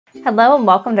Hello and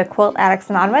welcome to Quilt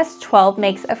Addicts Anonymous 12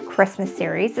 Makes of Christmas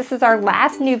series. This is our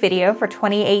last new video for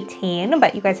 2018,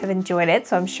 but you guys have enjoyed it,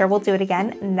 so I'm sure we'll do it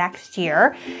again next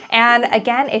year. And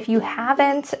again, if you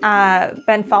haven't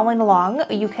been following along,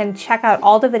 you can check out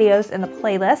all the videos in the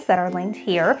playlist that are linked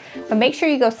here. But make sure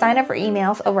you go sign up for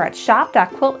emails over at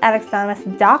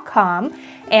shop.quiltaddictsanonymous.com.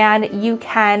 And you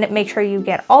can make sure you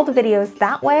get all the videos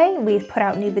that way. We put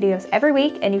out new videos every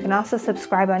week, and you can also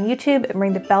subscribe on YouTube and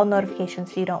ring the bell notification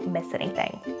so you don't miss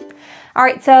anything. All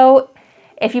right, so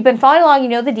if you've been following along, you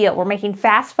know the deal. We're making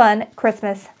fast, fun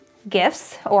Christmas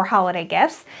gifts or holiday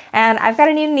gifts. And I've got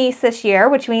a new niece this year,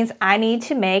 which means I need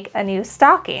to make a new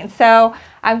stocking. So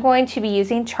I'm going to be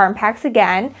using charm packs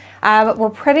again.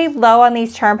 We're pretty low on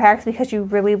these charm packs because you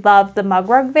really loved the mug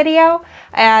rug video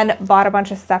and bought a bunch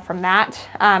of stuff from that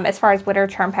as far as winter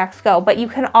charm packs go. But you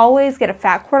can always get a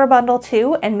fat quarter bundle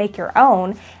too and make your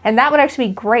own. And that would actually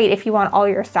be great if you want all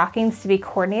your stockings to be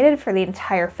coordinated for the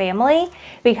entire family,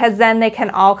 because then they can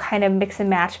all kind of mix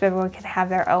and match, but everyone can have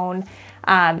their own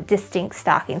distinct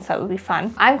stockings, so it would be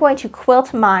fun. I'm going to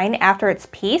quilt mine after it's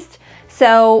pieced,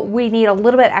 so we need a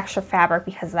little bit extra fabric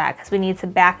because of that, because we need some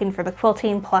backing for the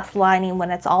quilting plus lining when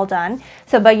it's all done.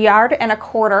 So about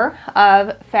 1.25 yards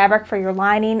of fabric for your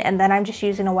lining, and then I'm just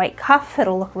using a white cuff.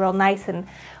 It'll look real nice and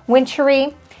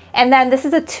wintry. And then this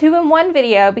is a 2-in-1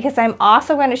 video because I'm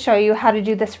also going to show you how to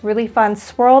do this really fun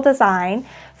swirl design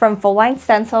from full line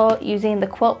stencil using the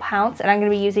quilt pounce, and I'm going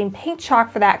to be using pink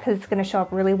chalk for that because it's going to show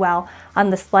up really well on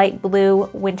this light blue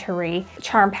wintry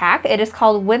charm pack. It is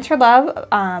called Winter Love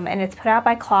and it's put out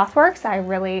by Clothworks. I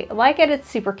really like it. It's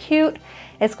super cute.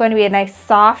 It's going to be a nice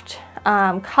soft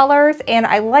colors, and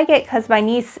I like it because my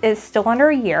niece is still under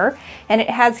a year, and it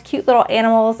has cute little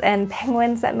animals and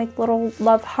penguins that make little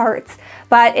love hearts,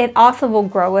 but it also will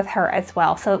grow with her as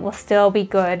well, so it will still be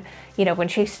good, you know, when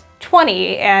she's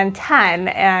 20 and 10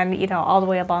 and, you know, all the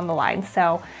way along the line.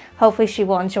 So hopefully she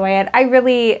will enjoy it.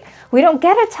 We don't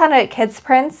get a ton of kids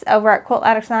prints over at Quilt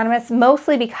Addicts Anonymous,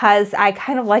 mostly because I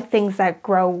kind of like things that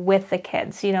grow with the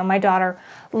kids. You know, my daughter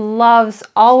loves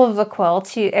all of the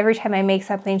quilts. Every time I make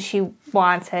something, she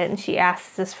wants it and she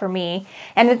asks this for me.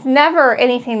 And it's never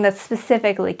anything that's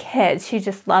specifically kids. She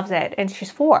just loves it, and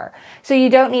she's 4. So you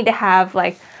don't need to have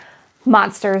like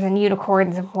monsters and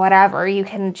unicorns and whatever. You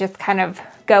can just kind of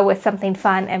go with something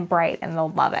fun and bright and they'll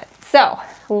love it. So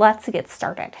let's get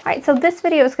started. All right, so this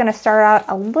video is going to start out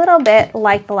a little bit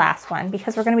like the last one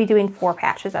because we're going to be doing 4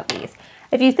 patches of these.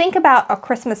 If you think about a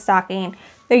Christmas stocking,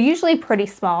 they're usually pretty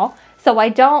small. So I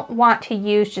don't want to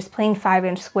use just plain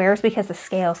 5-inch squares because the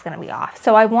scale is going to be off.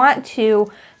 So I want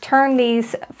to turn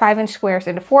these 5-inch squares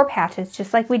into 4 patches,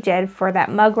 just like we did for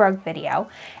that mug rug video.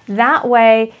 That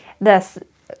way the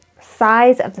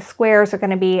size of the squares are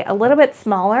going to be a little bit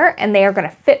smaller, and they are going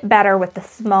to fit better with the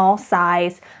small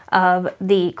size of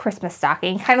the Christmas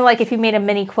stocking. Kind of like if you made a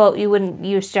mini quilt, you wouldn't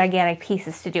use gigantic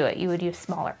pieces to do it. You would use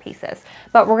smaller pieces.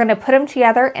 But we're going to put them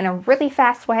together in a really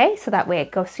fast way, so that way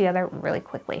it goes together really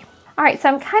quickly. All right, so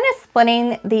I'm kind of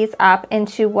splitting these up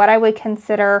into what I would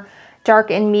consider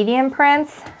dark and medium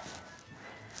prints.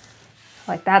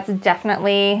 Like that's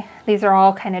definitely, these are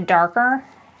all kind of darker.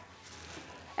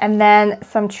 And then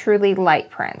some truly light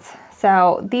prints.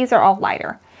 So these are all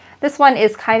lighter. This one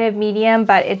is kind of medium,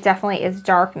 but it definitely is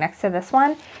dark next to this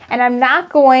one. And I'm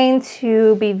not going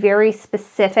to be very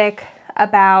specific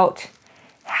about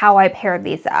how I paired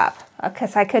these up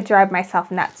because I could drive myself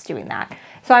nuts doing that.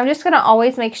 So I'm just gonna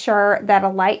always make sure that a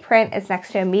light print is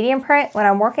next to a medium print when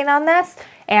I'm working on this,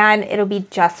 and it'll be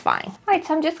just fine. All right,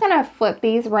 so I'm just gonna flip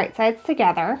these right sides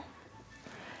together,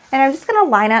 and I'm just gonna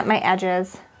line up my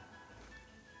edges.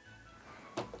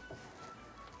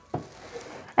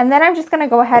 And then I'm just going to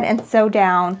go ahead and sew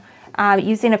down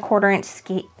using a 1/4 inch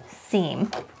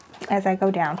seam as I go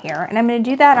down here. And I'm going to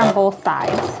do that on both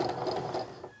sides.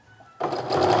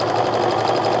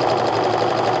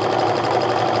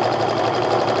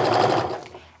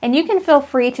 And you can feel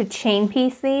free to chain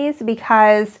piece these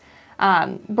because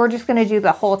we're just going to do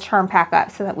the whole charm pack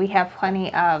up so that we have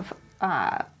plenty of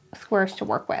squares to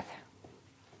work with.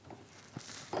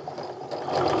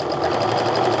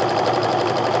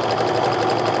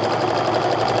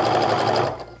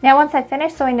 Now once I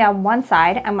finish sewing down one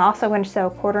side, I'm also going to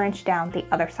sew 1/4 inch down the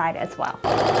other side as well.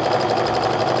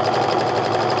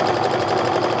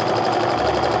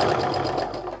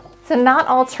 So not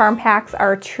all charm packs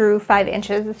are true 5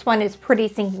 inches. This one is pretty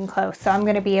sinking close, so I'm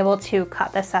going to be able to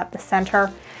cut this up the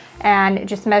center and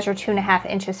just measure 2.5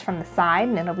 inches from the side,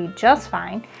 and it'll be just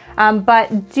fine.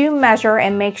 But do measure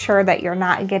and make sure that you're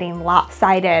not getting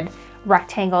lopsided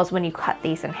rectangles when you cut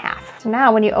these in half. So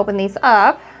now when you open these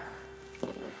up,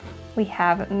 we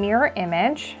have mirror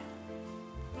image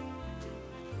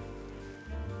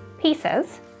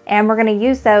pieces, and we're going to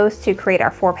use those to create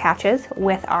our 4 patches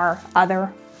with our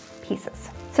other pieces.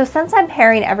 So since I'm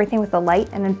pairing everything with the light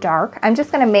and the dark, I'm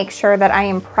just going to make sure that I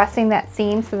am pressing that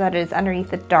seam so that it is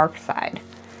underneath the dark side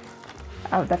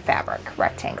of the fabric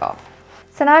rectangle.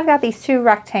 So now I've got these 2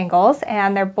 rectangles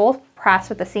and they're both pressed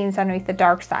with the seams underneath the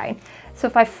dark side. So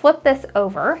if I flip this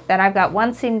over, then I've got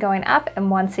 1 seam going up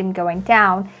and 1 seam going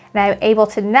down, and I'm able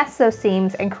to nest those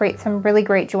seams and create some really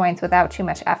great joints without too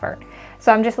much effort.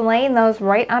 So I'm just laying those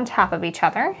right on top of each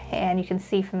other, and you can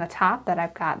see from the top that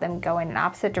I've got them going in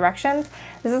opposite directions.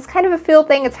 This is kind of a feel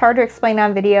thing. It's hard to explain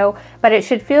on video, but it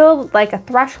should feel like a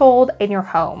threshold in your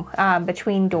home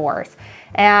between doors.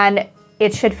 And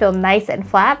it should feel nice and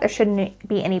flat. There shouldn't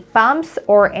be any bumps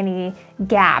or any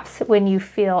gaps when you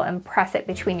feel and press it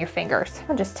between your fingers.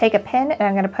 I'll just take a pin and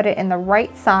I'm gonna put it in the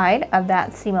right side of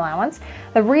that seam allowance.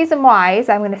 The reason why is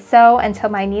I'm gonna sew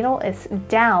until my needle is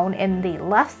down in the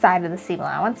left side of the seam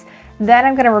allowance. Then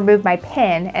I'm gonna remove my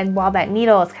pin, and while that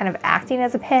needle is kind of acting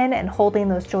as a pin and holding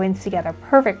those joints together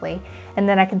perfectly, and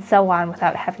then I can sew on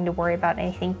without having to worry about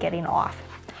anything getting off.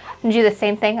 And do the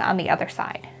same thing on the other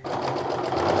side.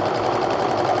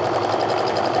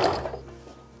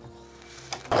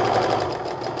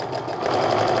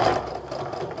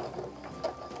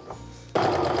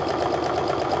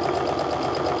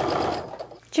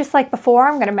 Just like before,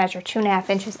 I'm going to measure 2.5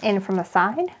 inches in from the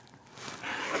side.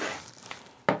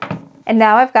 And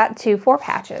now I've got 2 4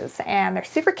 patches, and they're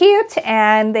super cute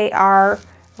and they are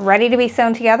ready to be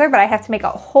sewn together, but I have to make a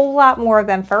whole lot more of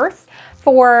them first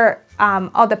for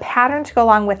all the pattern to go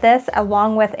along with this,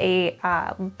 along with a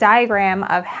diagram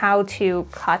of how to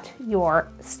cut your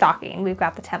stocking. We've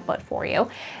got the template for you.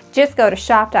 Just go to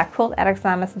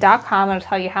shop.quiltaddictsanonymous.com and it'll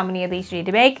tell you how many of these you need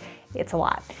to make. It's a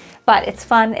lot, but it's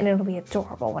fun and it'll be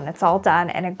adorable when it's all done,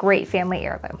 and a great family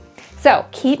heirloom. So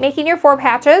keep making your 4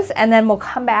 patches and then we'll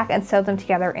come back and sew them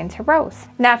together into rows.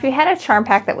 Now, if you had a charm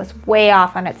pack that was way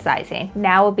off on its sizing,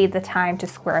 now would be the time to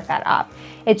square that up.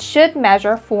 It should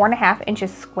measure 4.5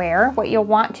 inches square. What you'll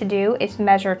want to do is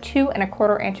measure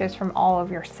 2.25 inches from all of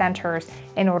your centers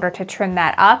in order to trim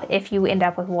that up if you end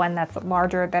up with one that's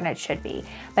larger than it should be.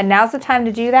 But now's the time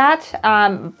to do that.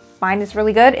 Mine is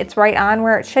really good. It's right on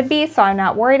where it should be, so I'm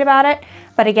not worried about it.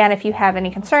 But again, if you have any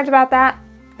concerns about that,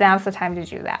 now's the time to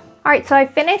do that. All right, so I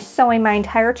finished sewing my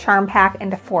entire charm pack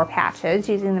into 4 patches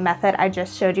using the method I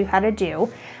just showed you how to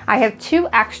do. I have 2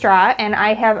 extra and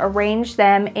I have arranged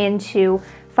them into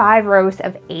 5 rows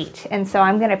of 8. And so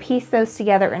I'm gonna piece those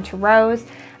together into rows.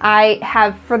 I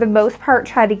have, for the most part,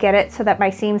 tried to get it so that my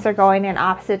seams are going in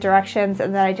opposite directions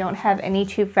and that I don't have any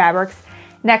 2 fabrics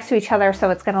next to each other,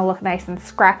 so it's gonna look nice and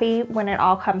scrappy when it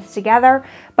all comes together.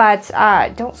 But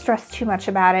don't stress too much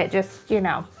about it. Just, you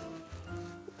know,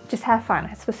 just have fun.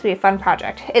 It's supposed to be a fun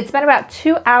project. It's been about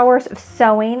 2 hours of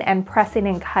sewing and pressing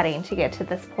and cutting to get to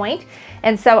this point.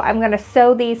 And so I'm gonna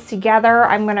sew these together.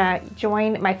 I'm gonna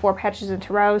join my 4 patches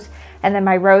into rows and then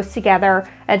my rows together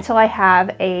until I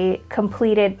have a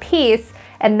completed piece,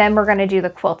 and then we're gonna do the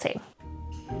quilting.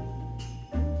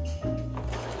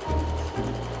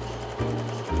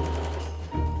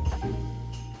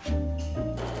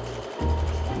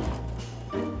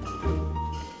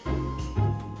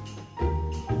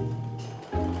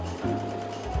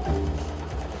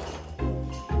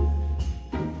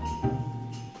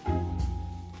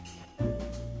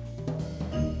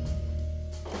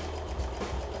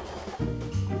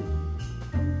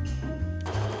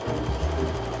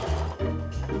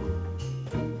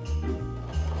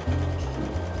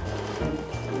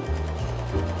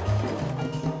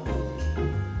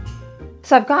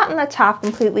 So I've gotten the top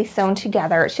completely sewn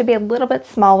together. It should be a little bit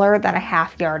smaller than a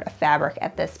 1/2 yard of fabric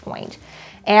at this point.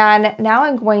 And now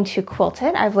I'm going to quilt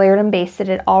it. I've layered and basted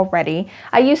it already.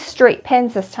 I use straight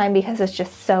pins this time because it's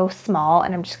just so small,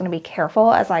 and I'm just gonna be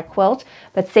careful as I quilt,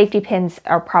 but safety pins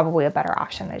are probably a better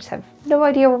option. I just have no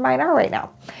idea where mine are right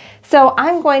now. So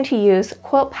I'm going to use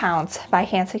Quilt Pounce by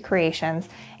Hancy Creations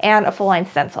and a full line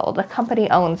stencil. The company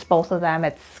owns both of them.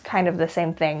 It's kind of the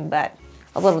same thing, but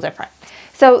a little different.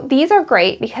 So these are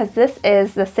great because this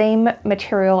is the same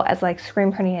material as like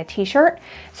screen printing a t-shirt.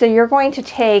 So you're going to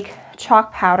take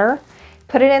chalk powder,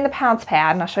 put it in the pounce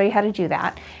pad, and I'll show you how to do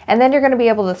that. And then you're going to be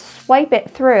able to swipe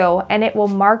it through and it will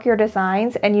mark your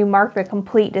designs, and you mark the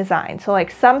complete design. So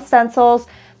like some stencils,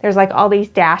 there's like all these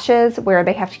dashes where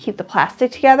they have to keep the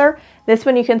plastic together. This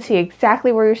one you can see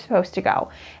exactly where you're supposed to go.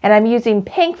 And I'm using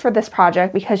pink for this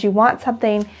project because you want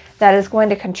something that is going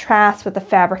to contrast with the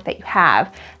fabric that you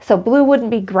have. So blue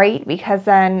wouldn't be great because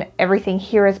then everything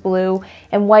here is blue,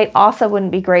 and white also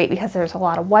wouldn't be great because there's a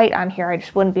lot of white on here. I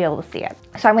just wouldn't be able to see it.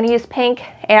 So I'm going to use pink,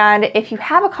 and if you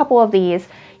have a couple of these,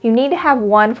 you need to have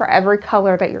one for every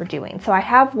color that you're doing. So I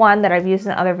have one that I've used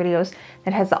in other videos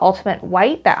that has the ultimate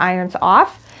white that irons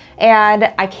off,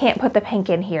 and I can't put the pink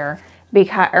in here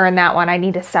because, or in that one, I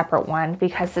need a separate one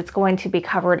because it's going to be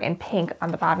covered in pink on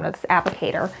the bottom of this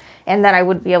applicator. And then I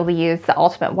wouldn't be able to use the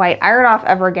ultimate white iron off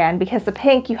ever again because the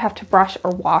pink you have to brush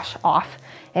or wash off.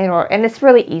 And it's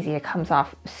really easy. It comes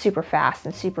off super fast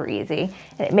and super easy.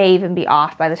 And it may even be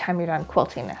off by the time you're done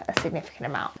quilting a significant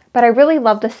amount. But I really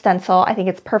love this stencil. I think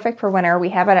it's perfect for winter. We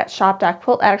have it at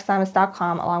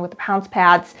shop.quiltaddictsanonymous.com along with the pounce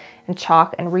pads and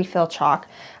chalk and refill chalk.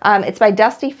 It's by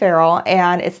Dusty Farrell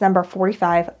and it's number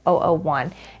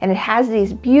 45001. And it has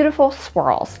these beautiful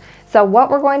swirls. So what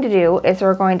we're going to do is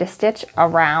we're going to stitch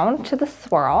around to the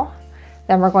swirl.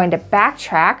 Then we're going to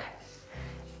backtrack,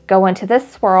 go into this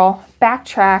swirl,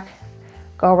 backtrack,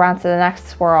 go around to the next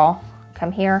swirl,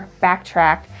 come here,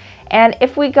 backtrack. And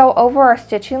if we go over our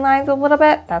stitching lines a little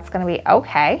bit, that's going to be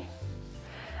okay.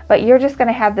 But you're just going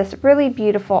to have this really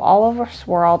beautiful all over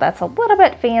swirl that's a little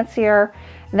bit fancier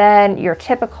than your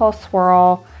typical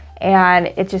swirl. And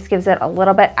it just gives it a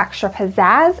little bit extra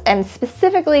pizzazz. And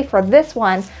specifically for this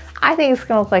one, I think it's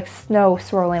gonna look like snow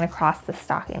swirling across the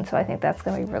stocking. So I think that's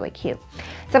gonna be really cute.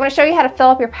 So I'm gonna show you how to fill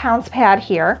up your pounce pad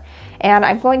here. And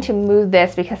I'm going to move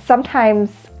this because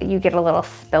sometimes you get a little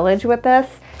spillage with this.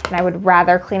 And I would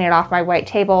rather clean it off my white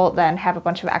table than have a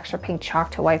bunch of extra pink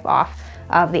chalk to wipe off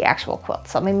of the actual quilt.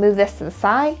 So let me move this to the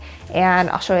side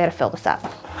and I'll show you how to fill this up.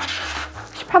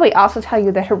 I should probably also tell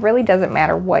you that it really doesn't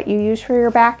matter what you use for your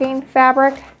backing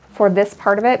fabric for this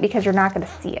part of it because you're not going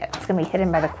to see it. It's going to be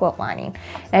hidden by the quilt lining.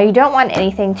 Now you don't want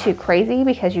anything too crazy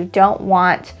because you don't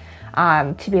want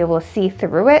to be able to see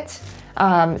through it.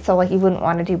 So like you wouldn't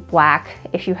want to do black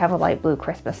if you have a light blue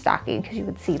Christmas stocking because you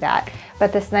would see that.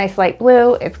 But this nice light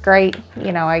blue, it's great.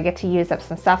 You know, I get to use up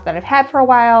some stuff that I've had for a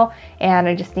while and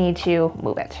I just need to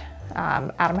move it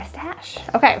out of my stash.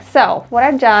 Okay, so what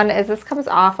I've done is this comes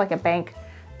off like a bank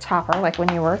topper like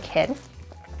when you were a kid.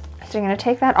 So you're going to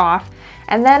take that off,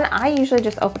 and then I usually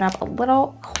just open up a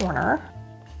little corner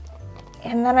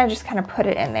and then I just kind of put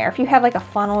it in there. If you have like a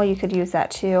funnel, you could use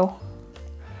that too,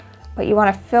 but you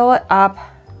want to fill it up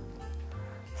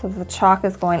so the chalk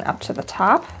is going up to the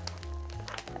top.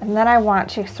 And then I want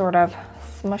to sort of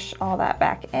smush all that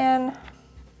back in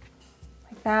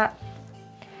like that.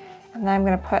 And then I'm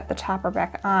going to put the topper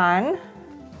back on.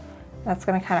 That's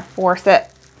going to kind of force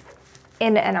it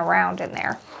in and around in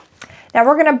there. Now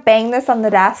we're gonna bang this on the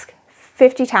desk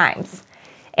 50 times.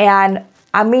 And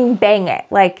I mean bang it,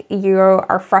 like you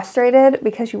are frustrated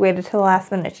because you waited till the last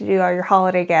minute to do all your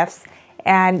holiday gifts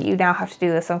and you now have to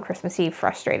do this on Christmas Eve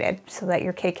frustrated so that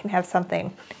your kid can have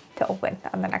something to open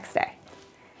on the next day.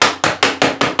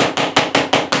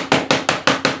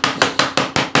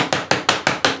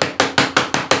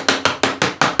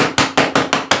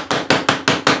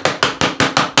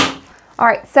 All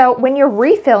right, so when you're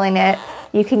refilling it,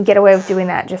 you can get away with doing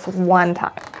that just one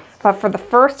time. But for the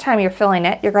first time you're filling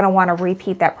it, you're gonna wanna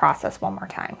repeat that process one more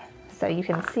time. So you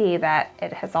can see that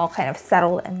it has all kind of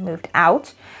settled and moved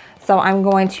out. So I'm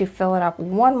going to fill it up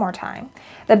one more time.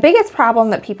 The biggest problem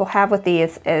that people have with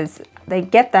these is they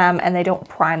get them and they don't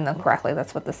prime them correctly.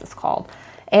 That's what this is called.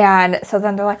 And so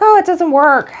then they're like, oh, it doesn't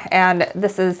work. And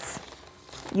this is,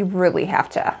 you really have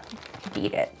to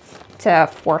beat it to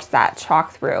force that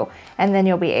chalk through. And then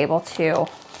you'll be able to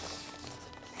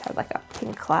have like a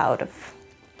pink cloud of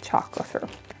chalk go through.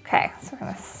 Okay, so we're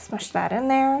gonna smush that in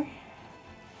there.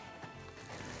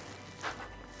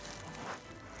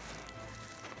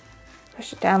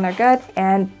 Push it down there good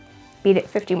and beat it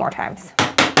 50 more times.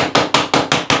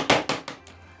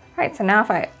 All right, so now if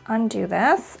I undo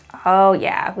this, oh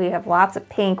yeah, we have lots of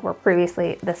pink where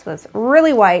previously this was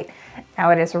really white. Now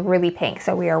it is really pink,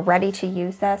 so we are ready to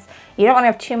use this. You don't want to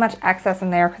have too much excess in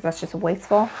there because that's just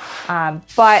wasteful.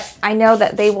 But I know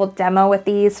that they will demo with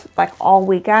these like all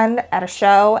weekend at a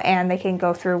show and they can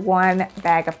go through one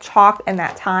bag of chalk in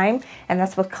that time, and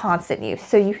that's with constant use.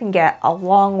 So you can get a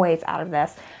long ways out of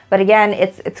this. But again,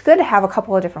 it's good to have a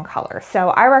couple of different colors. So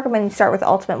I recommend you start with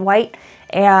Ultimate White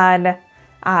and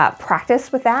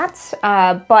practice with that.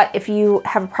 But if you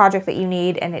have a project that you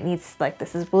need and it needs, like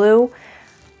this is blue,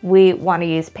 we want to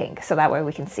use pink so that way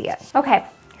we can see it. Okay,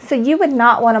 so you would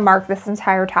not want to mark this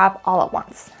entire top all at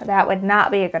once. That would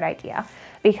not be a good idea.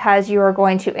 because you are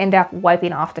going to end up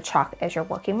wiping off the chalk as you're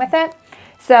working with it.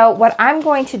 So what I'm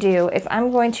going to do is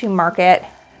I'm going to mark it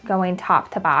going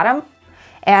top to bottom.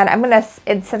 And I'm gonna,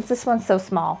 and since this one's so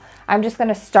small, I'm just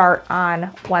gonna start on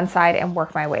one side and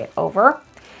work my way over.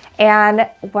 And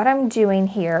what I'm doing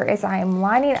here is I'm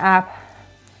lining up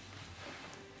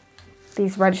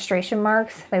these registration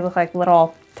marks. They look like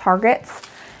little targets.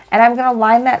 And I'm gonna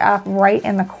line that up right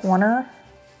in the corner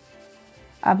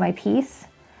of my piece,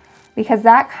 because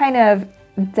that kind of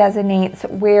designates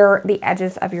where the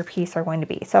edges of your piece are going to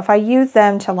be. So if I use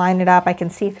them to line it up, I can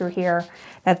see through here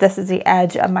that this is the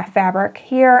edge of my fabric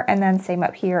here, and then same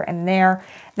up here and there.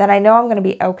 Then I know I'm gonna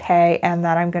be okay and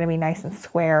that I'm gonna be nice and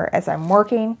square as I'm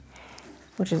working,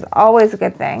 which is always a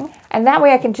good thing. And that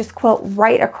way I can just quilt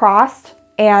right across,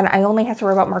 and I only have to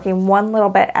worry about marking one little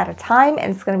bit at a time,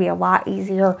 and it's gonna be a lot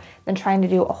easier than trying to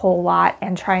do a whole lot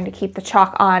and trying to keep the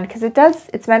chalk on, because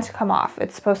it's meant to come off.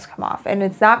 It's supposed to come off, and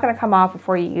it's not gonna come off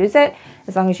before you use it,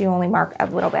 as long as you only mark a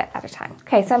little bit at a time.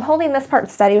 Okay, so I'm holding this part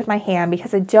steady with my hand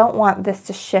because I don't want this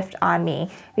to shift on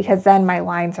me, because then my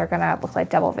lines are gonna look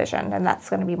like double vision, and that's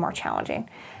gonna be more challenging.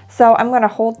 So I'm gonna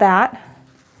hold that,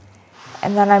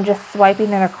 and then I'm just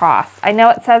swiping it across. I know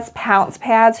it says pounce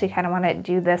pad, so you kind of want to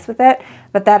do this with it,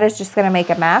 but that is just going to make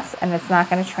a mess, and it's not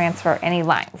going to transfer any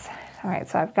lines. All right,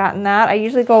 so I've gotten that. I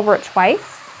usually go over it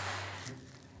twice.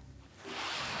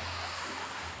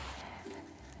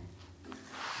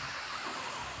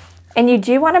 And you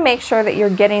do want to make sure that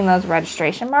you're getting those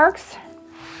registration marks,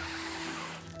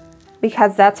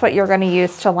 because that's what you're going to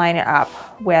use to line it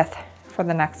up with for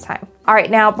the next time. All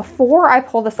right, now before I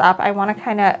pull this up, I want to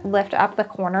kind of lift up the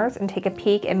corners and take a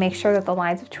peek and make sure that the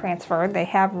lines have transferred. They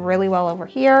have really well over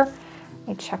here. Let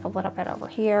me check a little bit over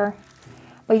here.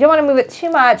 But you don't want to move it too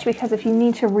much, because if you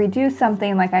need to redo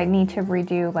something, like I need to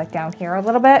redo like down here a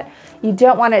little bit, you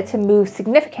don't want it to move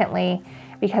significantly,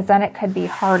 because then it could be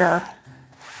harder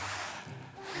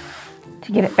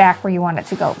to get it back where you want it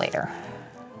to go later.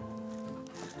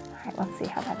 All right, let's see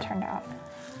how that turned out.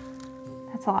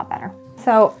 That's a lot better.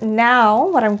 So now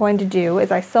what I'm going to do is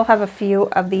I still have a few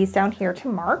of these down here to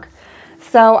mark.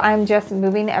 So I'm just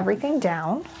moving everything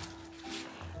down,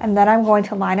 and then I'm going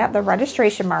to line up the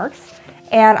registration marks,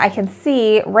 and I can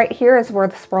see right here is where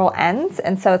the swirl ends,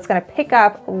 and so it's going to pick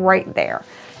up right there.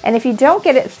 And if you don't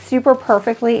get it super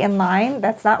perfectly in line,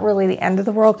 that's not really the end of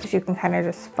the world, because you can kind of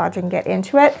just fudge and get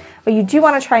into it, but you do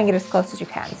want to try and get as close as you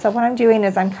can. So what I'm doing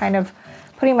is I'm kind of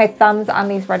putting my thumbs on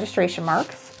these registration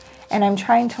marks, and I'm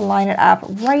trying to line it up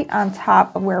right on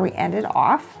top of where we ended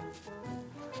off.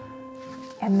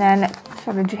 And then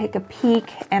sort of take a peek,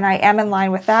 and I am in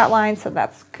line with that line, so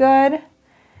that's good.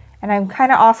 And I'm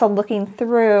kind of also looking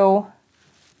through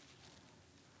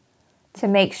to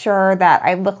make sure that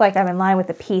I look like I'm in line with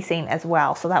the piecing as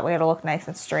well, so that way it'll look nice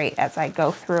and straight as I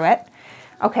go through it.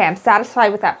 Okay, I'm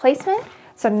satisfied with that placement.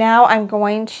 So now I'm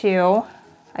going to,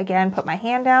 again, put my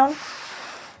hand down,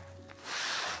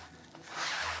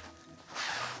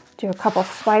 do a couple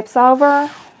swipes over.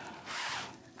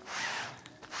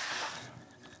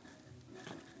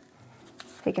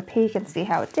 Take a peek and see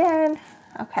how it did.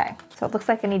 Okay, so it looks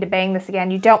like I need to bang this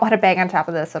again. You don't want to bang on top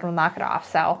of this, it'll knock it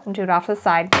off. So I'm doing it off to the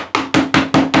side.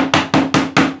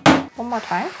 One more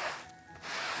time.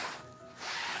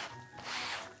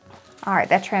 All right,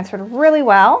 that transferred really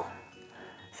well.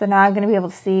 So now I'm going to be able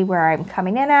to see where I'm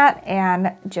coming in at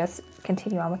and just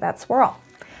continue on with that swirl.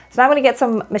 So now I'm going to get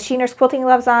some machiner's quilting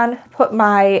gloves on, put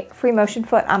my free motion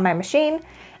foot on my machine,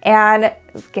 and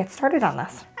get started on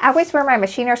this. I always wear my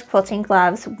machiner's quilting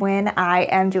gloves when I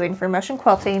am doing free motion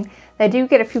quilting. They do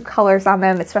get a few colors on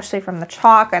them, especially from the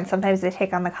chalk, and sometimes they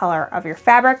take on the color of your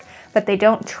fabric, but they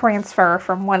don't transfer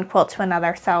from one quilt to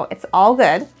another, so it's all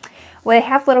good. When they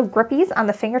have little grippies on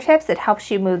the fingertips, it helps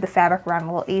you move the fabric around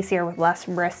a little easier with less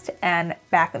wrist and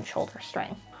back and shoulder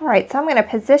strain. All right, so I'm going to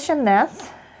position this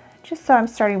just so I'm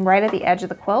starting right at the edge of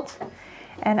the quilt.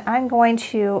 And I'm going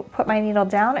to put my needle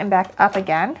down and back up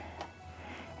again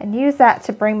and use that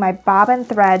to bring my bobbin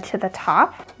thread to the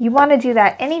top. You want to do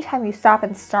that anytime you stop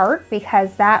and start,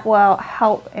 because that will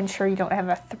help ensure you don't have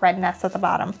a thread nest at the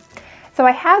bottom. So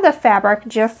I have the fabric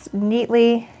just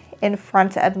neatly in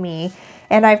front of me,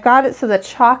 and I've got it so the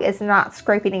chalk is not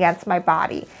scraping against my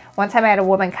body. One time I had a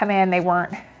woman come in, they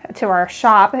weren't to our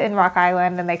shop in Rock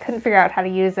Island, and they couldn't figure out how to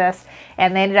use this,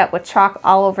 and they ended up with chalk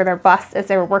all over their bust as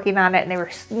they were working on it, and they were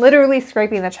literally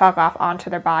scraping the chalk off onto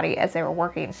their body as they were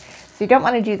working. So you don't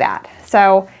want to do that.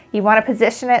 So you want to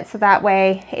position it so that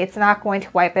way it's not going to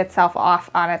wipe itself off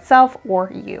on itself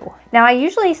or you. Now I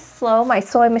usually slow my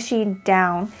sewing machine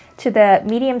down to the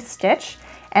medium stitch,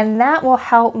 and that will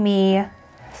help me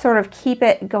sort of keep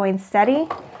it going steady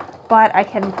but I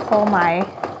can pull my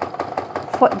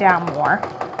foot down more.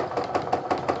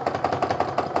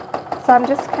 So I'm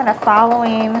just kind of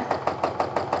following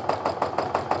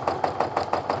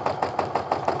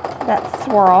that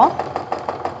swirl.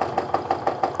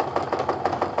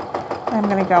 I'm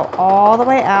going to go all the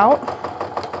way out.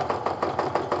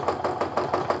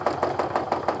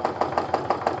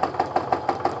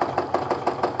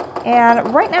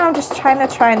 And right now I'm just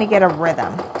trying to get a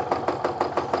rhythm.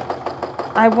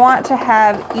 I want to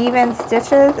have even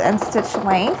stitches and stitch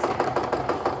length.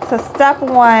 So step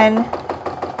one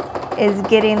is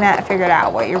getting that figured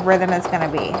out, what your rhythm is going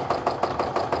to be.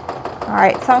 All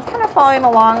right, so I'm kind of following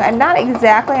along. I'm not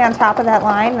exactly on top of that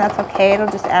line. That's okay. It'll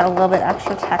just add a little bit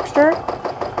extra texture.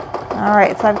 All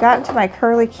right, so I've gotten to my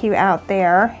curly Q out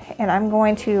there, and I'm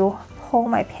going to pull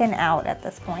my pin out at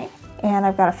this point. And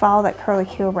I've got to follow that curly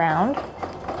Q around.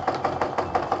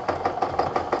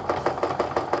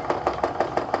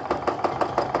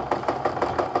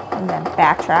 And then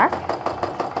backtrack.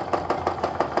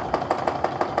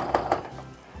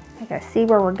 I gotta see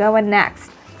where we're going next.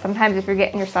 Sometimes if you're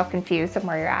getting yourself confused on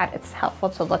where you're at, it's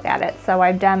helpful to look at it. So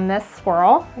I've done this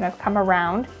swirl and I've come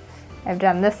around. I've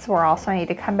done this swirl, so I need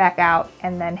to come back out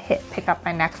and then pick up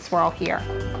my next swirl here.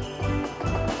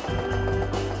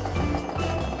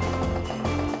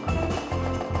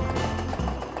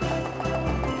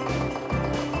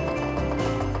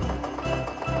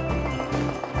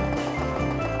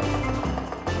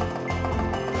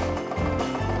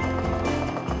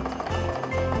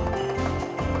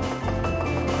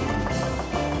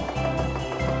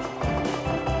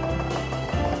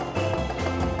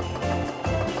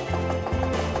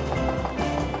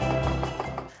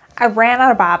 I ran out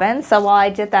of bobbins, so while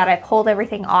I did that, I pulled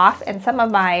everything off, and some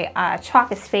of my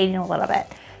chalk is fading a little bit.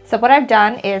 So what I've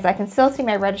done is I can still see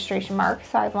my registration mark,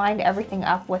 so I've lined everything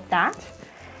up with that.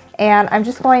 And I'm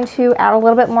just going to add a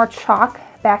little bit more chalk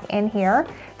back in here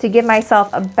to give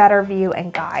myself a better view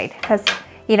and guide, because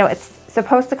you know it's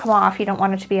supposed to come off. You don't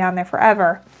want it to be on there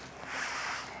forever,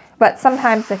 but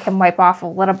sometimes it can wipe off a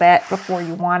little bit before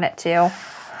you want it to.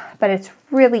 But it's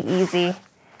really easy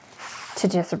to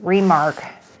just remark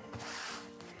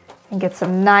and get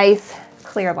some nice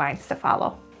clear lines to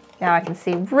follow. Now I can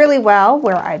see really well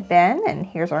where I've been, and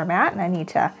here's where I'm at, and I need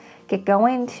to get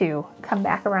going to come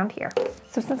back around here.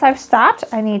 So since I've stopped,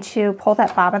 I need to pull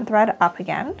that bobbin thread up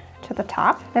again to the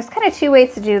top. There's kind of two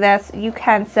ways to do this. You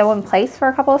can sew in place for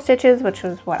a couple of stitches, which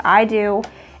is what I do.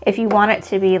 If you want it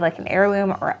to be like an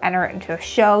heirloom or enter it into a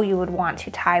show, you would want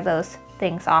to tie those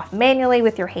things off manually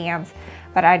with your hands.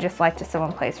 But I just like to sew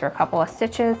in place for a couple of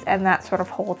stitches, and that sort of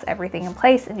holds everything in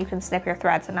place, and you can snip your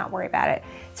threads and not worry about it.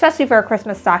 Especially for a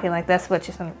Christmas stocking like this, which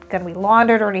isn't going to be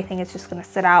laundered or anything. It's just going to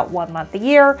sit out 1 month a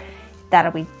year.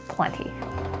 That'll be plenty.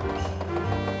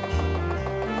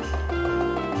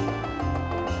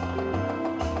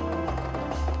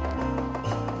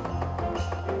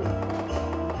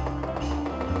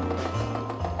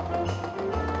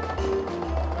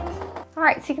 All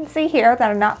right, so you can see here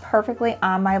that I'm not perfectly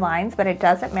on my lines, but it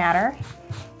doesn't matter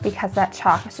because that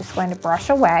chalk is just going to brush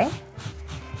away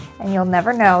and you'll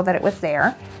never know that it was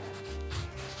there.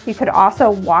 You could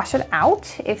also wash it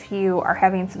out if you are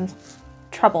having some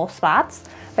trouble spots,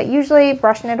 but usually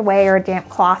brushing it away or a damp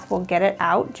cloth will get it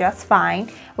out just fine.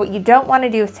 What you don't want to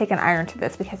do is take an iron to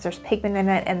this because there's pigment in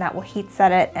it and that will heat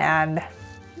set it, and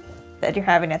that you're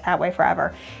having it that way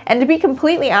forever. And to be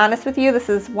completely honest with you, this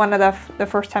is one of the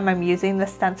first time I'm using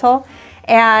this stencil,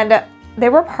 and there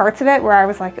were parts of it where I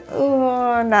was like, oh,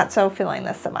 I'm not so feeling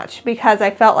this so much, because I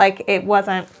felt like it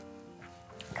wasn't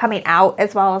coming out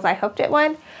as well as I hoped it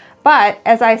would. But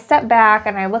as I step back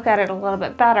and I look at it a little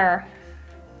bit better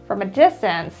from a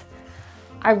distance,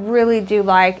 I really do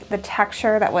like the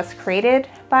texture that was created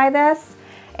by this,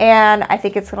 and I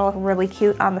think it's gonna look really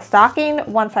cute on the stocking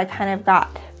once I kind of got,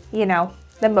 you know,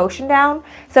 the motion down.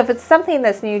 So if it's something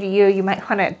that's new to you, you might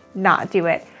want to not do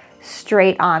it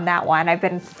straight on that one. I've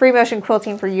been free motion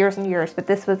quilting for years and years, but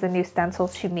this was a new stencil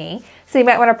to me. So you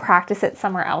might want to practice it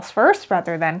somewhere else first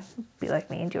rather than be like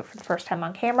me and do it for the first time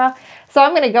on camera. So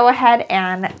I'm going to go ahead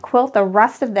and quilt the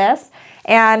rest of this.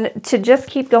 And to just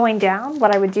keep going down,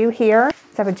 what I would do here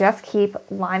is I would just keep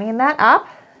lining that up.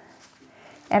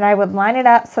 And I would line it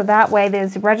up so that way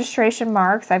there's registration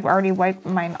marks. I've already wiped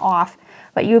mine off,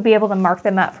 but you'll be able to mark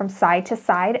them up from side to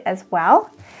side as well.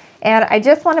 And I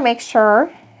just want to make sure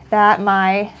that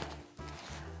my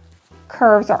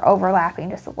curves are overlapping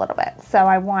just a little bit. So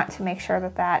I want to make sure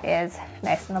that that is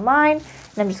nice and aligned.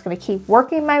 And I'm just going to keep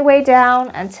working my way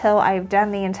down until I've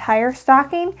done the entire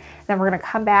stocking. Then we're going to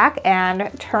come back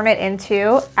and turn it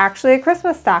into actually a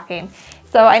Christmas stocking.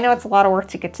 So I know it's a lot of work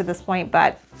to get to this point,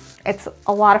 but It's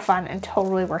a lot of fun and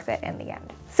totally worth it in the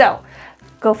end. So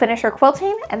go finish your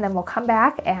quilting and then we'll come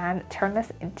back and turn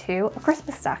this into a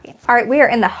Christmas stocking. All right, we are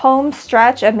in the home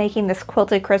stretch of making this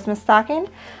quilted Christmas stocking.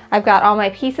 I've got all my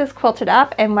pieces quilted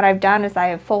up, and what I've done is I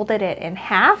have folded it in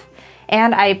half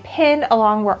and I pinned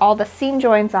along where all the seam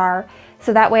joins are,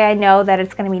 so that way I know that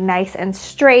it's going to be nice and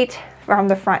straight from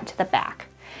the front to the back.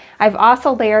 I've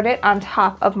also layered it on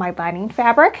top of my lining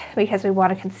fabric because we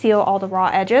want to conceal all the raw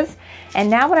edges. And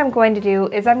now what I'm going to do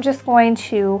is I'm just going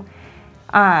to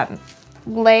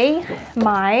lay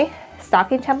my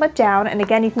stocking template down. And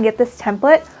again, you can get this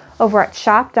template over at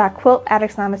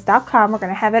shop.quiltaddictsanonymous.com. We're going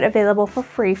to have it available for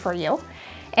free for you.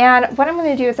 And what I'm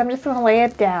going to do is I'm just going to lay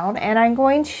it down and I'm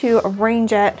going to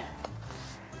arrange it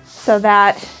so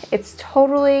that it's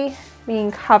totally being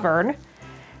covered.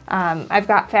 I've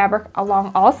got fabric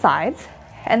along all sides,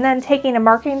 and then taking a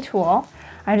marking tool,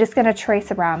 I'm just going to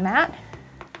trace around that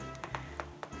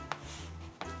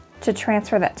to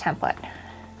transfer that template.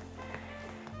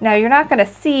 Now you're not going to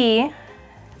see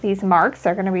these marks,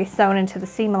 they're going to be sewn into the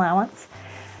seam allowance,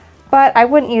 but I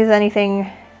wouldn't use anything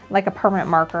like a permanent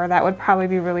marker. That would probably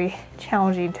be really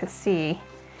challenging to see,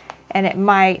 and it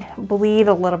might bleed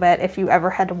a little bit if you ever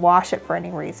had to wash it for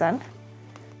any reason.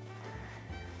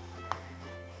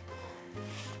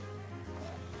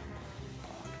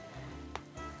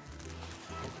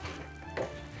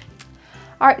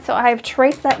 All right, so I've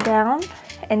traced that down,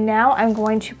 and now I'm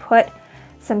going to put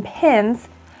some pins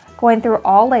going through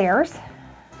all layers.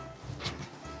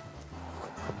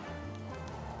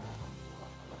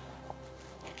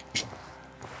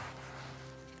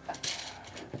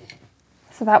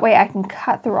 So that way I can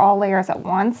cut through all layers at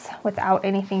once without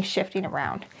anything shifting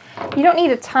around. You don't need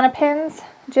a ton of pins,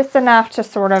 just enough to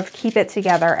sort of keep it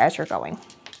together as you're going.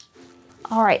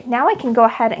 All right, now I can go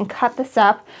ahead and cut this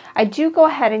up. I do go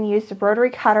ahead and use the rotary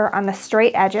cutter on the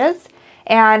straight edges,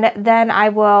 and then I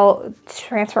will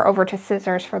transfer over to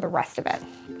scissors for the rest of it.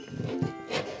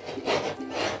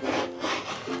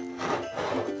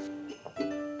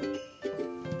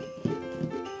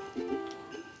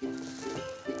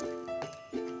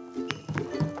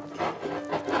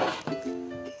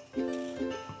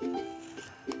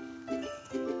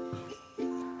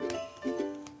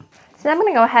 So I'm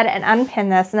going to go ahead and unpin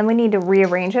this, and then we need to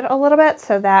rearrange it a little bit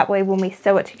so that way when we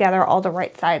sew it together, all the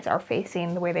right sides are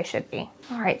facing the way they should be.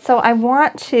 All right, so I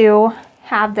want to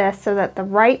have this so that the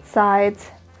right sides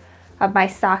of my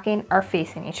stocking are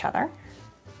facing each other.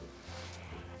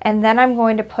 And then I'm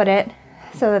going to put it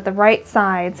so that the right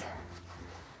sides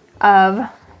of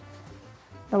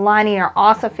the lining are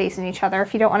also facing each other.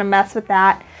 If you don't want to mess with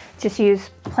that, just use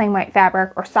plain white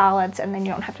fabric or solids, and then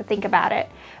you don't have to think about it.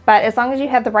 But as long as you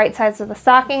have the right sides of the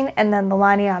stocking and then the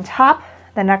lining on top,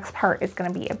 the next part is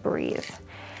going to be a breeze.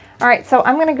 All right, so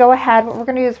I'm going to go ahead. What we're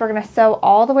going to do is we're going to sew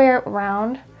all the way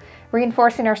around,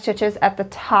 reinforcing our stitches at the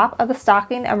top of the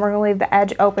stocking, and we're going to leave the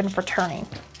edge open for turning.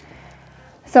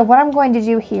 So what I'm going to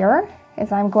do here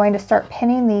is I'm going to start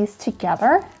pinning these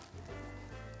together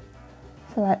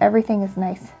so that everything is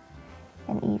nice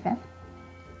and even.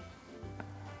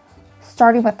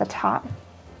 Starting with the top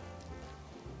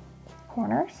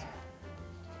corners.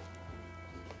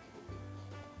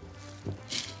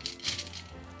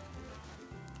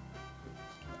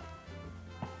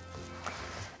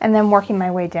 And then working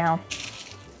my way down.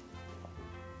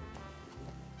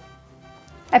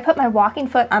 I put my walking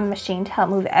foot on the machine to help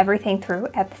move everything through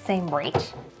at the same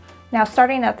rate. Now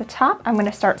starting at the top, I'm going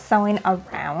to start sewing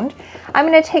around. I'm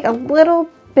going to take a little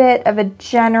bit of a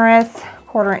generous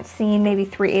 1/4 inch seam, maybe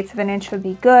 3/8 of an inch would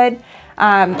be good.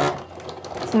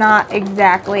 It's not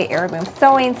exactly heirloom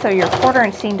sewing, so your 1/4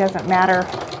 inch seam doesn't matter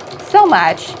so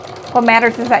much. What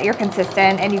matters is that you're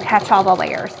consistent and you catch all the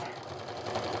layers.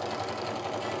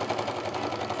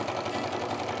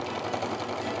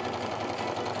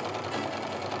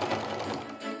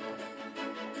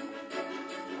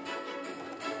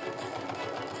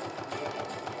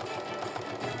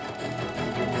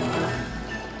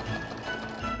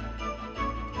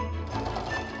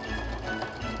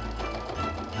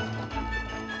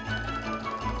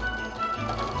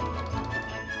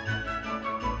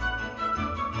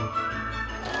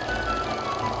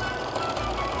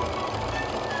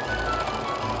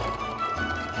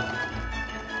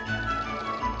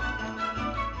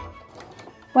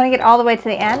 When I get all the way to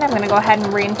the end, I'm going to go ahead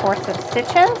and reinforce those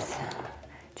stitches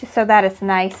just so that it's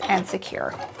nice and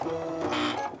secure.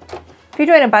 If you're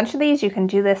doing a bunch of these, you can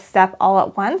do this step all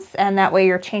at once, and that way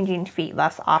you're changing feet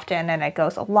less often and it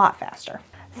goes a lot faster.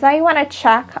 So now you want to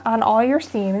check on all your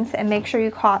seams and make sure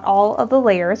you caught all of the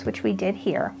layers, which we did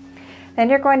here. Then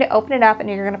you're going to open it up and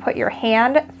you're going to put your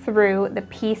hand through the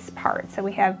piece part. So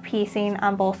we have piecing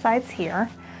on both sides here.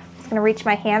 I'm just going to reach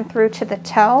my hand through to the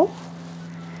toe.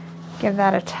 Give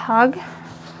that a tug.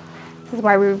 This is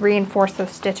why we reinforce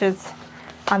those stitches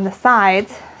on the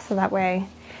sides, so that way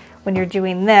when you're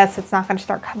doing this, it's not going to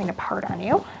start coming apart on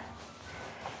you.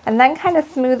 And then kind of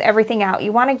smooth everything out.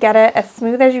 You want to get it as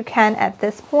smooth as you can at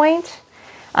this point.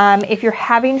 If you're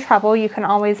having trouble, you can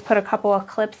always put a couple of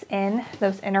clips in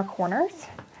those inner corners.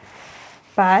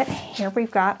 But here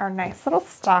we've got our nice little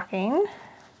stocking.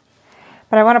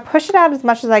 But I want to push it out as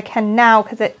much as I can now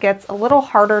because it gets a little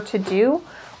harder to do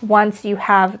once you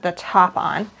have the top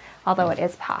on, although it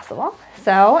is possible.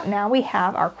 So now we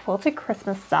have our quilted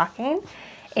Christmas stocking,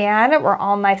 and we're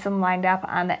all nice and lined up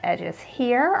on the edges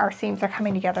here. Our seams are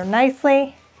coming together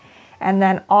nicely. And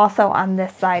then also on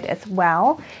this side as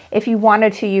well. If you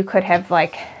wanted to, you could have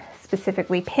like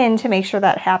specifically pinned to make sure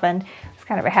that happened. It's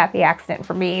kind of a happy accident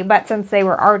for me, but since they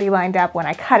were already lined up when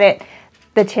I cut it,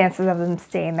 the chances of them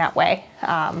staying that way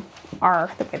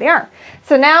are the way they are.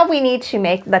 So now we need to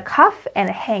make the cuff and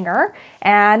a hanger,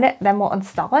 and then we'll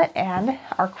install it, and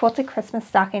our quilted Christmas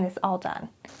stocking is all done.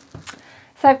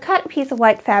 So I've cut a piece of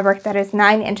white fabric that is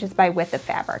 9 inches by width of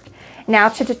fabric. Now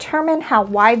to determine how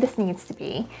wide this needs to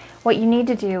be, what you need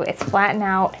to do is flatten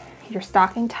out your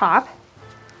stocking top,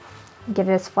 get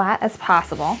it as flat as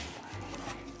possible,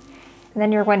 and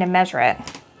then you're going to measure it.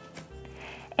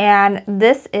 And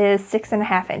this is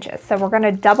 6.5 inches. So we're going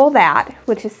to double that,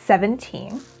 which is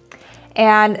 17.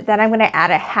 And then I'm going to add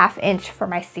a 1/2 inch for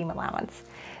my seam allowance.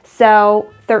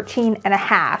 So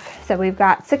 13.5. So we've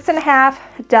got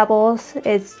 6.5 doubles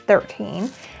is 13.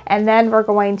 And then we're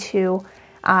going to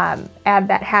add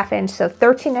that 1/2 inch. So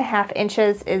 13.5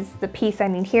 inches is the piece I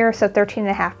need here. So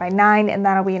 13.5 by 9, and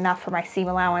that'll be enough for my seam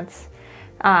allowance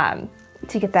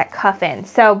to get that cuff in.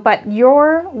 So, but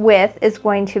your width is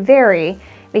going to vary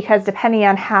because depending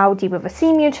on how deep of a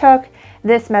seam you took,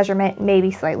 this measurement may be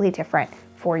slightly different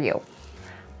for you.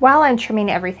 While I'm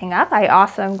trimming everything up, I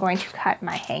also am going to cut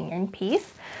my hanging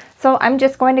piece. So I'm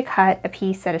just going to cut a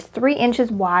piece that is 3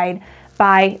 inches wide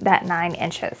by that 9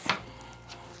 inches.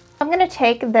 I'm going to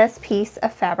take this piece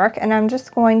of fabric and I'm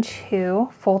just going to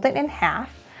fold it in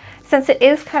half. Since it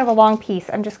is kind of a long piece,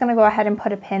 I'm just going to go ahead and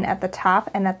put a pin at the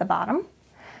top and at the bottom,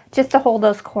 just to hold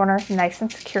those corners nice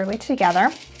and securely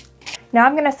together. Now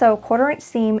I'm going to sew a 1/4 inch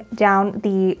seam down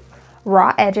the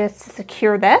raw edges to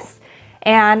secure this.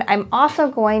 And I'm also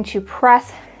going to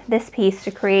press this piece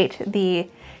to create the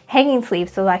hanging sleeve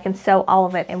so that I can sew all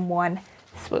of it in one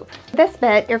swoop. This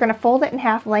bit, you're going to fold it in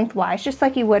half lengthwise, just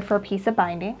like you would for a piece of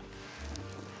binding.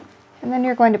 And then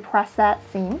you're going to press that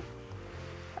seam.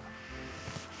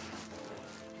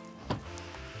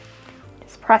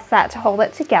 Just press that to hold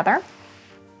it together.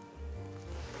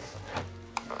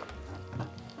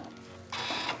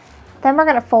 Then we're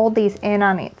going to fold these in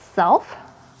on itself.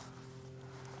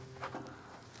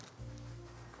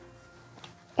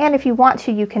 And if you want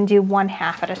to, you can do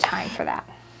 1/2 at a time for that.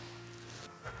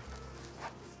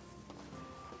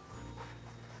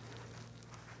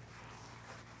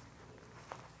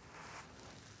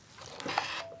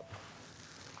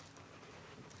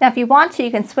 Now, if you want to,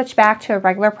 you can switch back to a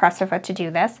regular presser foot to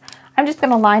do this. I'm just going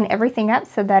to line everything up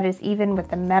so that is even with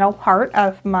the metal part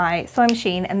of my sewing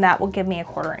machine, and that will give me a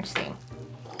 1/4 inch seam.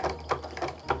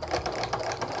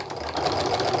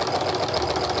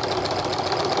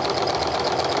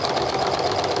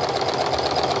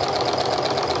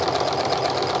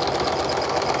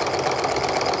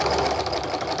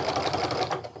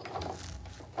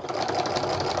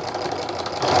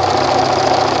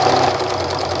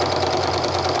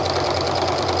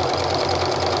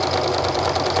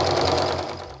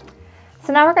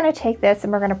 So now we're going to take this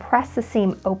and we're going to press the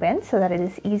seam open so that it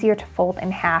is easier to fold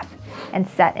in half and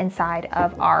set inside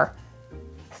of our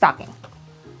stocking.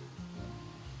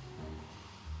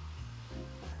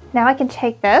 Now I can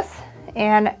take this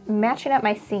and matching up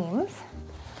my seams,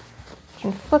 I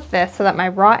can flip this so that my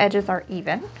raw edges are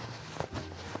even.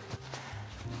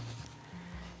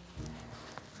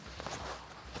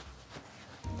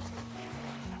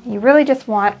 You really just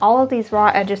want all of these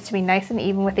raw edges to be nice and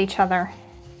even with each other,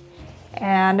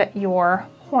 and your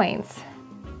points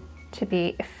to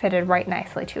be fitted right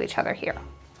nicely to each other here.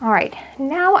 All right,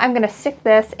 now I'm going to stick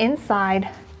this inside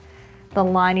the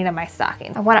lining of my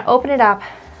stocking. I want to open it up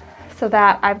so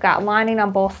that I've got lining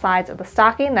on both sides of the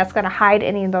stocking. That's going to hide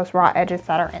any of those raw edges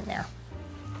that are in there.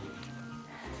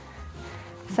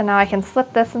 So now I can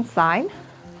slip this inside,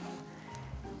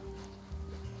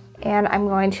 and I'm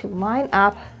going to line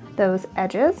up those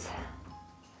edges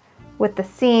with the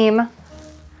seam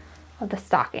of the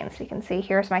stocking. So you can see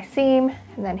here's my seam,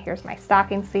 and then here's my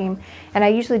stocking seam. And I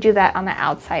usually do that on the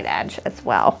outside edge as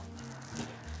well.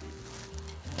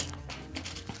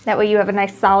 That way you have a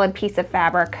nice solid piece of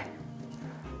fabric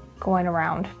going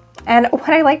around. And what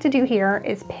I like to do here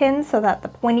is pin so that the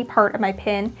pointy part of my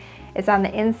pin is on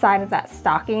the inside of that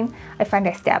stocking. I find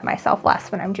I stab myself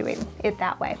less when I'm doing it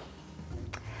that way.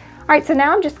 All right, so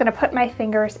now I'm just gonna put my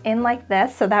fingers in like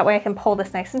this so that way I can pull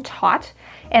this nice and taut.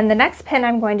 And the next pin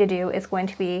I'm going to do is going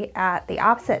to be at the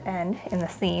opposite end in the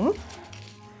seam.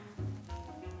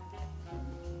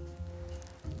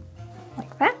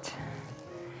 Like that.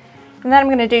 And then I'm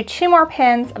gonna do 2 more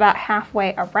pins about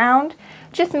halfway around,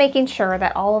 just making sure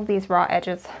that all of these raw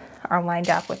edges are lined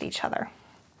up with each other.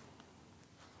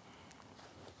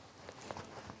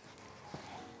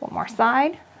 One more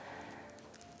side.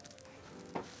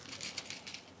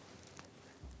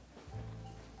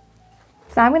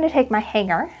 So I'm going to take my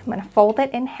hanger, I'm going to fold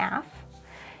it in half,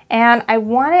 and I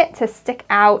want it to stick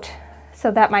out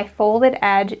so that my folded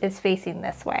edge is facing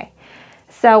this way.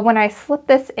 So when I slip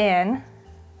this in,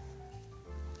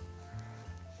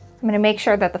 I'm going to make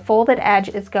sure that the folded edge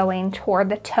is going toward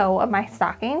the toe of my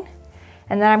stocking,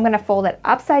 and then I'm going to fold it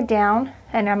upside down,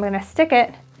 and I'm going to stick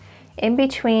it in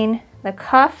between the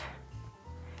cuff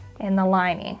and the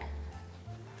lining.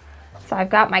 So I've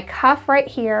got my cuff right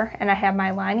here and I have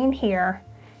my lining here,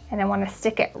 and I want to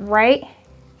stick it right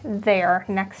there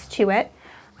next to it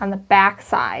on the back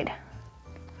side.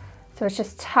 So it's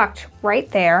just tucked right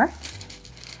there.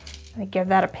 I'm going to give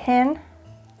that a pin.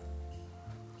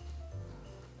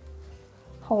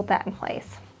 Hold that in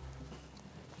place.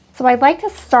 So I like to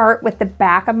start with the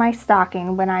back of my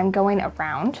stocking when I'm going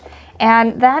around,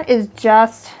 and that is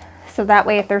just so that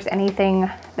way if there's anything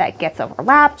that gets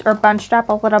overlapped or bunched up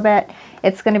a little bit,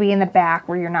 it's going to be in the back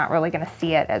where you're not really going to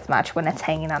see it as much when it's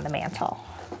hanging on the mantle.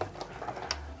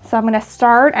 So I'm going to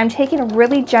start, I'm taking a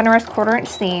really generous 1/4 inch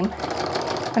seam.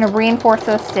 I'm going to reinforce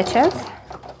those stitches.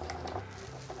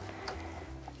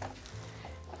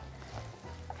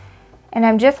 And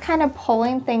I'm just kind of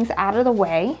pulling things out of the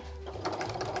way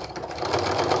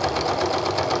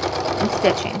and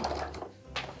stitching.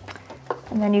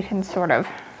 And then you can sort of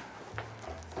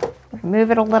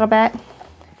remove it a little bit,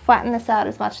 flatten this out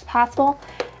as much as possible.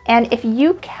 And if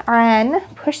you can,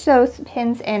 push those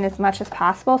pins in as much as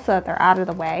possible so that they're out of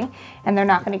the way and they're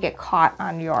not going to get caught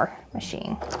on your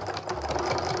machine.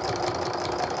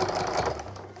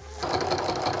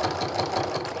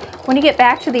 When you get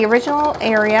back to the original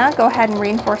area, go ahead and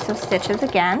reinforce those stitches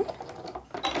again.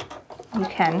 You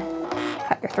can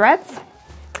cut your threads.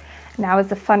 Now is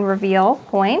the fun reveal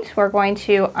point. We're going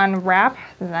to unwrap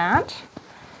that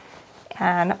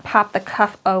and pop the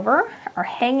cuff over. Our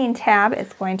hanging tab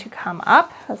is going to come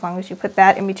up as long as you put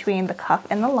that in between the cuff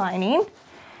and the lining.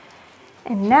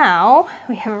 And now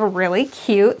we have a really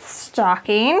cute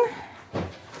stocking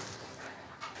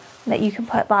that you can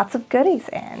put lots of goodies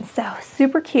in. So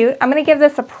super cute. I'm going to give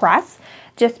this a press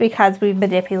just because we've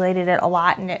manipulated it a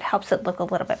lot and it helps it look a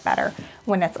little bit better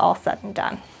when it's all said and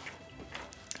done.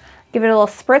 Give it a little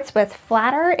spritz with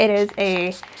flatter. It is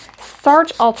a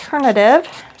starch alternative.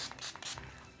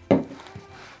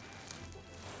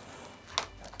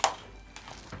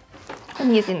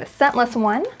 I'm using the scentless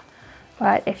one,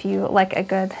 but if you like a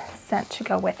good scent to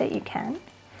go with it, you can.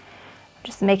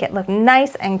 Just make it look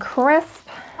nice and crisp.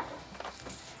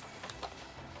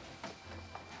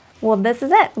 Well, this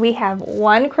is it. We have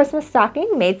one Christmas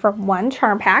stocking made from one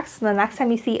charm pack. So the next time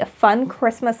you see a fun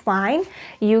Christmas line,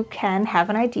 you can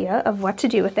have an idea of what to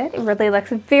do with it. It really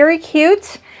looks very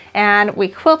cute, and we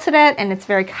quilted it, and it's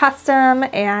very custom,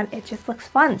 and it just looks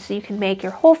fun. So you can make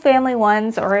your whole family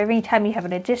ones, or every time you have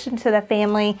an addition to the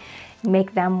family,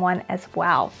 make them one as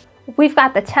well. We've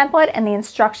got the template and the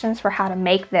instructions for how to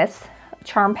make this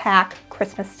charm pack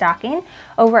Christmas stocking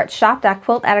over at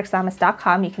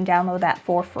shop.quiltaddictsanonymous.com. You can download that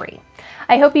for free.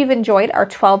 I hope you've enjoyed our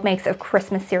 12 Makes of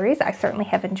Christmas series. I certainly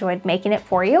have enjoyed making it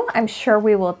for you. I'm sure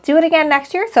we will do it again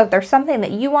next year. So if there's something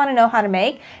that you want to know how to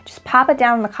make, just pop it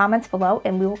down in the comments below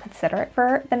and we will consider it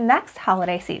for the next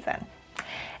holiday season.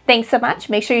 Thanks so much.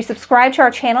 Make sure you subscribe to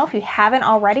our channel if you haven't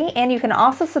already, and you can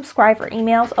also subscribe for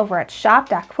emails over at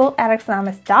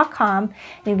shop.quiltaddictsanonymous.com and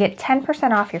you get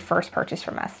 10% off your first purchase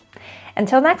from us.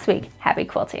 Until next week, happy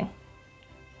quilting.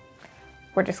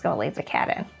 We're just going to leave the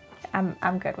cat in.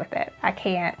 I'm good with it. I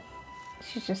can't.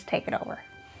 She's just taking over.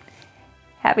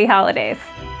 Happy holidays.